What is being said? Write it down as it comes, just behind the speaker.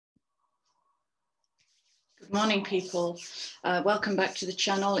Morning, people. Welcome back to the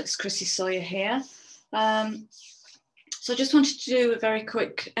channel. It's Chrissy Sawyer here. So I just wanted to do a very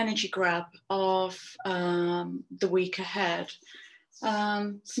quick energy grab of the week ahead.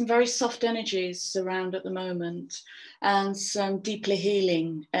 Some very soft energies around at the moment and some deeply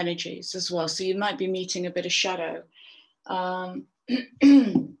healing energies as well. So you might be meeting a bit of shadow and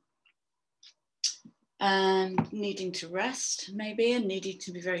needing to rest maybe, and needing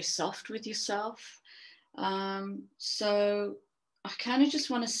to be very soft with yourself. So I kind of just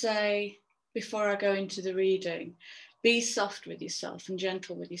want to say, before I go into the reading, be soft with yourself and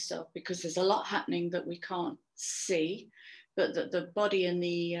gentle with yourself, because there's a lot happening that we can't see, but that the body and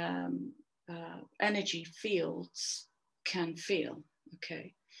the energy fields can feel.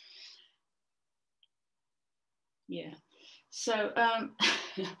 Okay. Yeah. So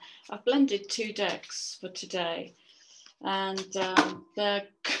I've blended 2 decks for today, and they're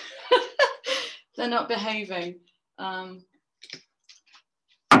they're not behaving, or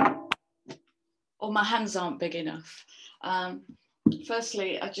my hands aren't big enough.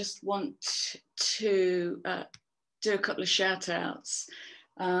 Firstly, I just want to do a couple of shout outs.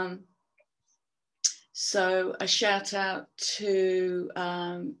 So a shout out to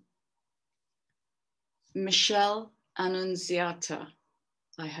Michelle Annunziata.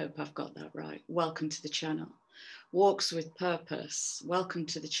 I hope I've got that right. Welcome to the channel. Walks with Purpose. Welcome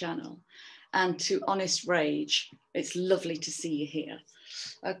to the channel. And to Honest Rage, it's lovely to see you here.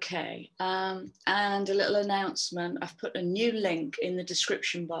 Okay, and a little announcement. I've put a new link in the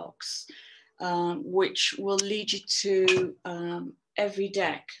description box, which will lead you to every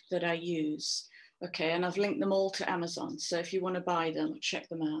deck that I use. Okay, and I've linked them all to Amazon. So if you want to buy them or check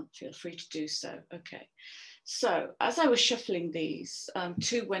them out, feel free to do so. Okay, so as I was shuffling these,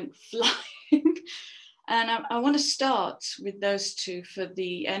 2 went flying. And I want to start with those 2 for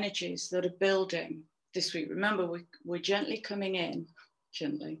the energies that are building this week. Remember, we're gently coming in,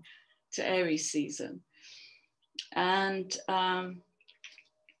 gently, to Aries season. And I'm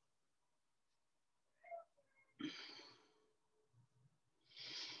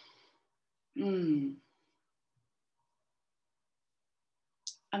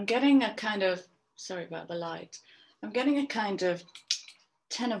getting a kind of, sorry about the light, I'm getting a kind of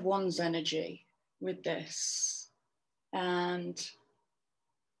 10 of Wands energy with this. And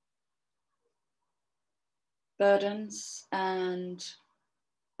burdens, and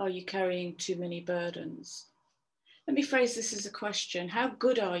are you carrying too many burdens? Let me phrase this as a question. How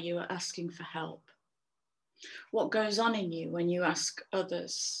good are you at asking for help? What goes on in you when you ask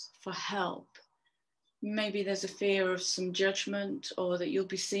others for help? Maybe there's a fear of some judgment, or that you'll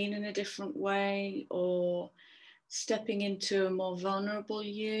be seen in a different way, or stepping into a more vulnerable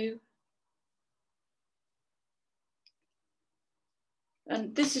you.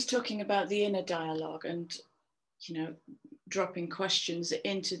 And this is talking about the inner dialogue and, you know, dropping questions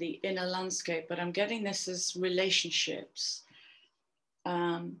into the inner landscape, but I'm getting this as relationships.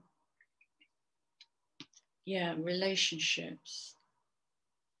 Yeah, relationships.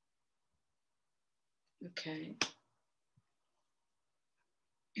 Okay.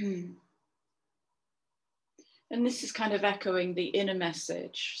 And this is kind of echoing the inner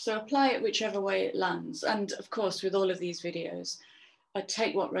message. So apply it whichever way it lands. And of course, with all of these videos,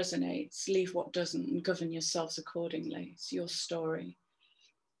 take what resonates, leave what doesn't, and govern yourselves accordingly. It's your story.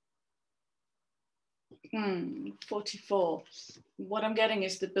 44. What I'm getting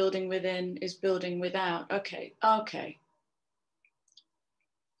is the building within is building without. Okay.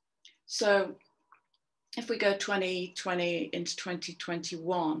 So if we go 2020 into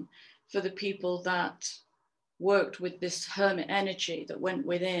 2021, for the people that worked with this hermit energy, that went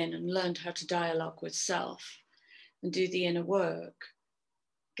within and learned how to dialogue with self and do the inner work,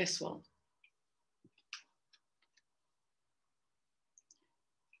 guess what?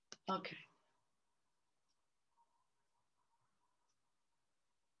 Okay.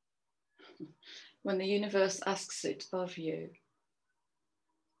 When the universe asks it of you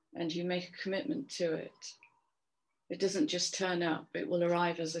and you make a commitment to it, it doesn't just turn up, it will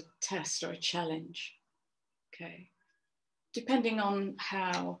arrive as a test or a challenge. Okay. Depending on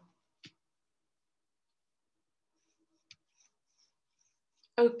how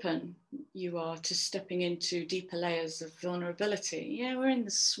open you are to stepping into deeper layers of vulnerability. Yeah, we're in the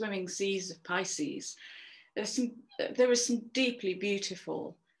swimming seas of Pisces. There is some deeply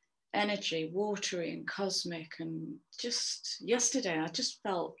beautiful energy, watery and cosmic, and just yesterday I just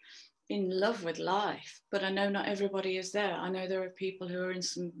felt in love with life, but I know not everybody is there. I know there are people who are in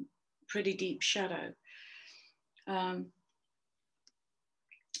some pretty deep shadow.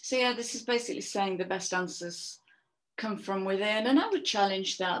 So yeah, this is basically saying the best answers come from within. And I would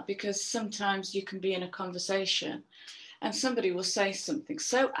challenge that, because sometimes you can be in a conversation and somebody will say something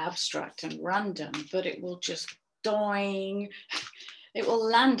so abstract and random, but it will just doing, it will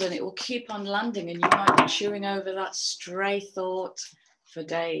land and it will keep on landing, and you might be chewing over that stray thought for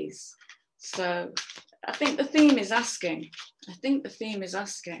days. So I think the theme is asking. I think the theme is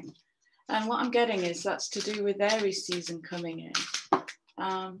asking. And what I'm getting is that's to do with Aries season coming in.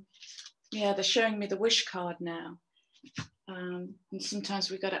 Yeah, they're showing me the wish card now. And sometimes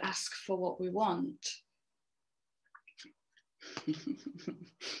we've got to ask for what we want.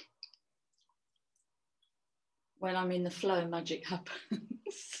 When I'm in the flow, magic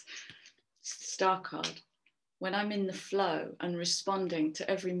happens. Star card. When I'm in the flow and responding to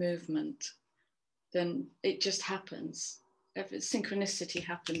every movement, then it just happens. Every synchronicity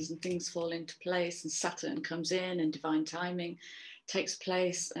happens and things fall into place, and Saturn comes in and divine timing takes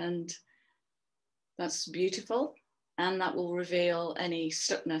place, and that's beautiful. And that will reveal any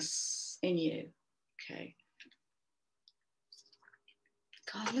stuckness in you. Okay.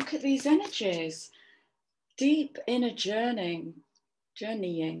 God, look at these energies. Deep inner journeying,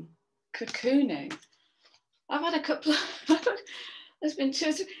 cocooning. I've had a couple of, there's been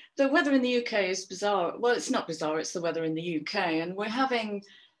two, the weather in the UK is bizarre. Well, it's not bizarre, it's the weather in the UK. And we're having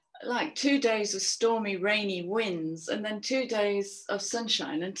like 2 days of stormy, rainy winds, and then 2 days of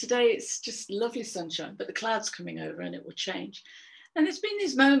sunshine. And today it's just lovely sunshine, but the clouds coming over and it will change. And there's been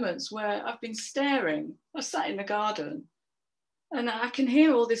these moments where I've been staring. I sat in the garden and I can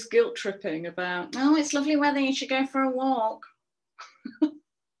hear all this guilt tripping about, oh, it's lovely weather, you should go for a walk.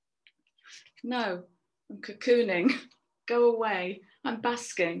 No, I'm cocooning. Go away. I'm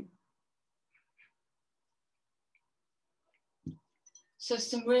basking. So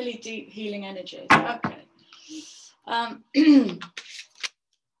some really deep healing energies. Okay.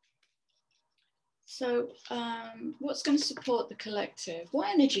 What's going to support the collective? What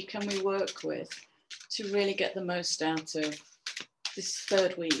energy can we work with to really get the most out of this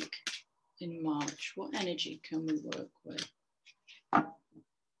third week in March? What energy can we work with?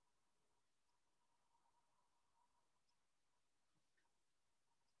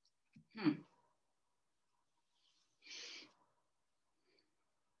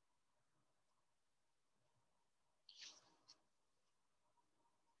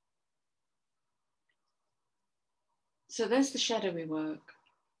 So there's the shadowy work,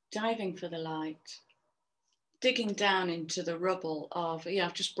 diving for the light, digging down into the rubble of, yeah,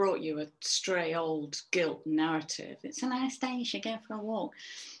 I've just brought you a stray old guilt narrative. It's a nice day, you should go for a walk.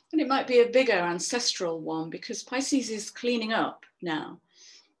 And it might be a bigger ancestral one, because Pisces is cleaning up now.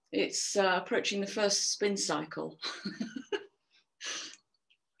 It's approaching the first spin cycle.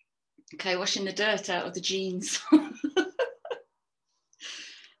 Okay, washing the dirt out of the genes.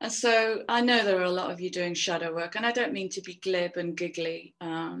 And so I know there are a lot of you doing shadow work, and I don't mean to be glib and giggly,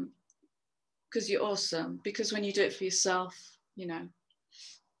 because you're awesome. Because when you do it for yourself, you know,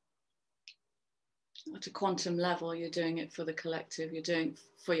 at a quantum level, you're doing it for the collective, you're doing it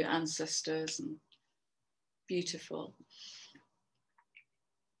for your ancestors, and beautiful.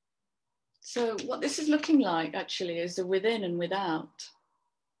 So what this is looking like actually is the within and without.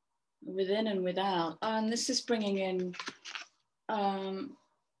 Within and without. And this is bringing in,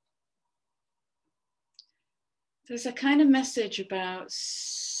 there's a kind of message about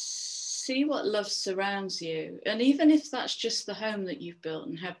see what love surrounds you. And even if that's just the home that you've built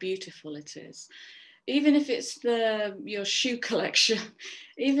and how beautiful it is, even if it's your shoe collection,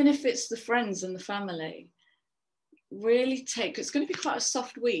 even if it's the friends and the family, really it's going to be quite a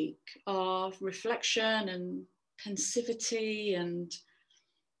soft week of reflection and pensivity and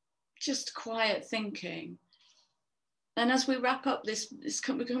just quiet thinking. And as we wrap up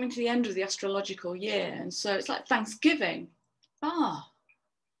we're coming to the end of the astrological year, and so it's like Thanksgiving.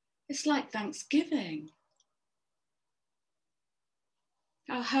 It's like Thanksgiving.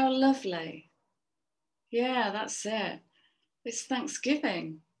 Oh, how lovely. Yeah, that's it. It's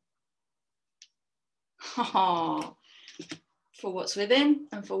Thanksgiving. Oh, for what's within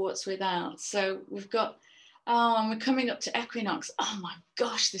and for what's without. So we've got, we're coming up to equinox. Oh my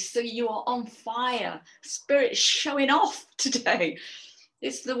gosh, you are on fire. Spirit is showing off today.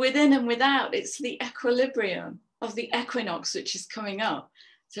 It's the within and without. It's the equilibrium of the equinox, which is coming up.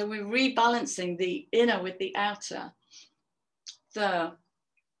 So we're rebalancing the inner with the outer, the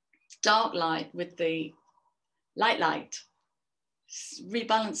dark light with the light,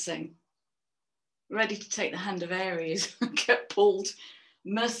 rebalancing, ready to take the hand of Aries and get pulled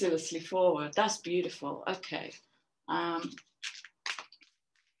mercilessly forward. That's beautiful. Okay. And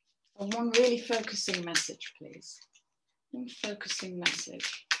one really focusing message, please. One focusing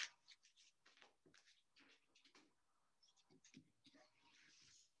message.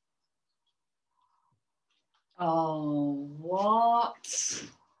 Oh, what?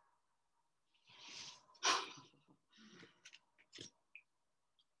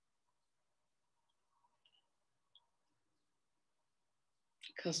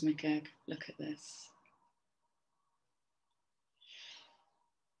 Cosmic egg, look at this.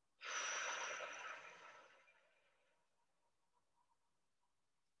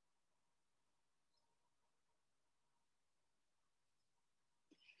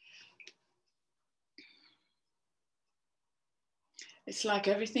 It's like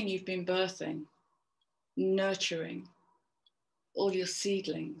everything you've been birthing, nurturing, all your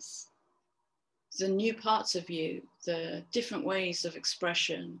seedlings, the new parts of you, the different ways of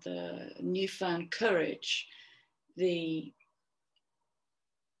expression, the newfound courage, the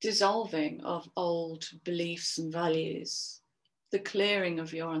dissolving of old beliefs and values, the clearing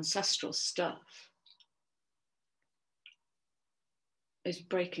of your ancestral stuff is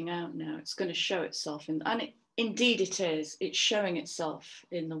breaking out now. It's going to show itself indeed it is. It's showing itself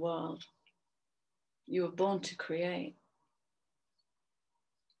in the world. You were born to create.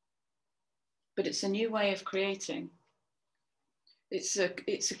 But it's a new way of creating. It's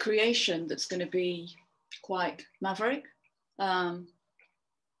a creation that's going to be quite maverick,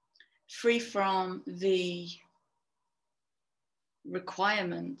 free from the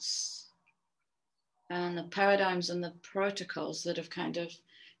requirements and the paradigms and the protocols that have kind of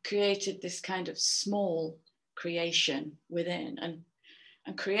created this kind of small creation within.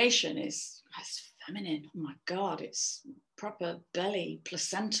 And creation is feminine. Oh my God, it's proper belly,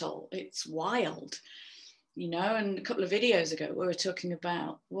 placental. It's wild, you know. And a couple of videos ago, we were talking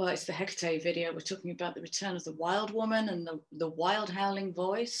about, well, it's the Hecate video. We're talking about the return of the wild woman and the wild howling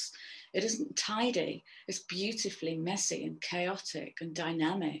voice. It isn't tidy. It's beautifully messy and chaotic and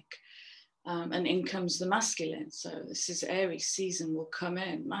dynamic. And in comes the masculine. So this is Aries season will come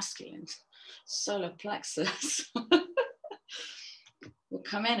in, masculine, solar plexus. Will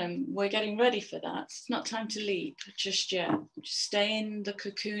come in, and we're getting ready for that. It's not time to leap just yet. Just stay in the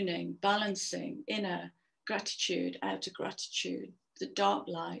cocooning, balancing inner gratitude, outer gratitude, the dark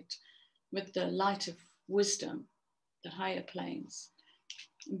light with the light of wisdom, the higher planes,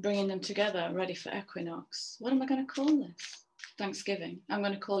 and bringing them together, ready for equinox. What am I going to call this? Thanksgiving. I'm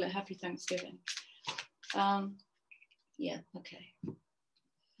going to call it Happy Thanksgiving. Yeah, okay.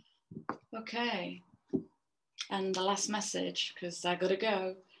 Okay. And the last message, because I gotta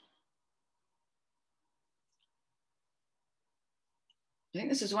go. I think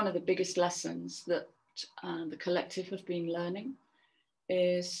this is one of the biggest lessons that the collective have been learning,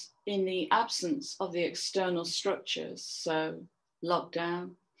 is in the absence of the external structures, so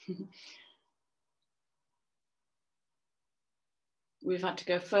lockdown, we've had to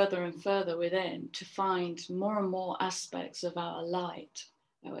go further and further within to find more and more aspects of our light,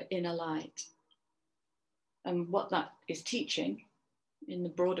 our inner light. And what that is teaching in the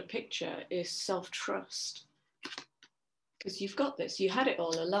broader picture is self-trust. Because you've got this, you had it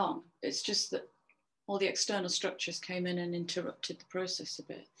all along. It's just that all the external structures came in and interrupted the process a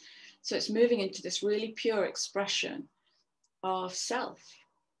bit. So it's moving into this really pure expression of self,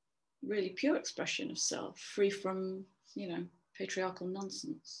 really pure expression of self, free from, you know, patriarchal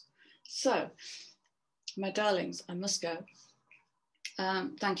nonsense. So, my darlings, I must go.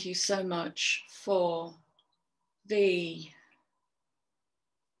 Thank you so much for the,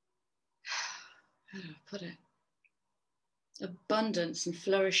 how do I put it? Abundance and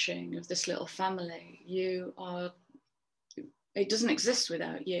flourishing of this little family. You are, it doesn't exist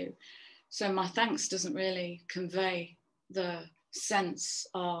without you. So my thanks doesn't really convey the sense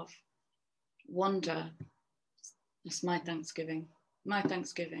of wonder. That's my Thanksgiving. My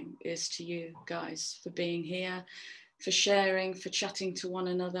Thanksgiving is to you guys for being here, for sharing, for chatting to one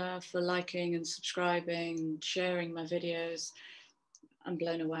another, for liking and subscribing, sharing my videos. I'm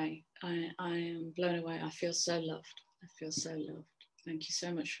blown away. I am blown away. I feel so loved. I feel so loved. Thank you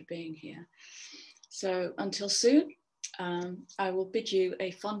so much for being here. So until soon, I will bid you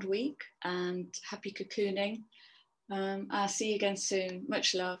a fond week and happy cocooning. I'll see you again soon.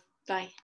 Much love. Bye.